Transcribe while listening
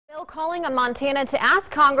calling on Montana to ask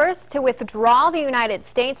Congress to withdraw the United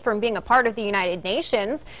States from being a part of the United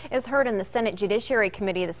Nations is heard in the Senate Judiciary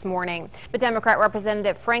Committee this morning. But Democrat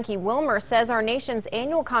Representative Franke Wilmer says our nation's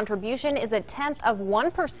annual contribution is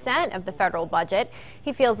 0.1% of the federal budget.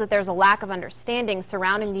 He feels that there's a lack of understanding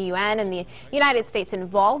surrounding the UN and the United States'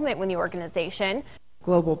 involvement with the organization.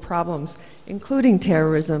 Global problems, including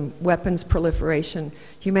terrorism, weapons proliferation,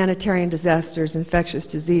 humanitarian disasters, infectious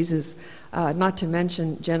diseases, not to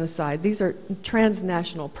mention genocide. These are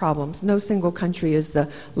transnational problems. No single country is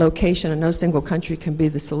the location, and no single country can be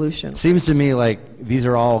the solution. Seems to me like these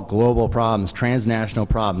are all global problems, transnational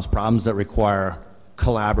problems, problems that require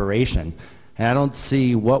collaboration. And I don't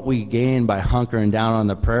see what we gain by hunkering down on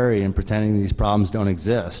the prairie and pretending these problems don't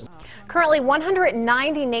exist. Currently,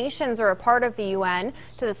 190 nations are a part of the UN.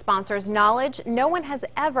 To the sponsors' knowledge, no one has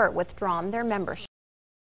ever withdrawn their membership.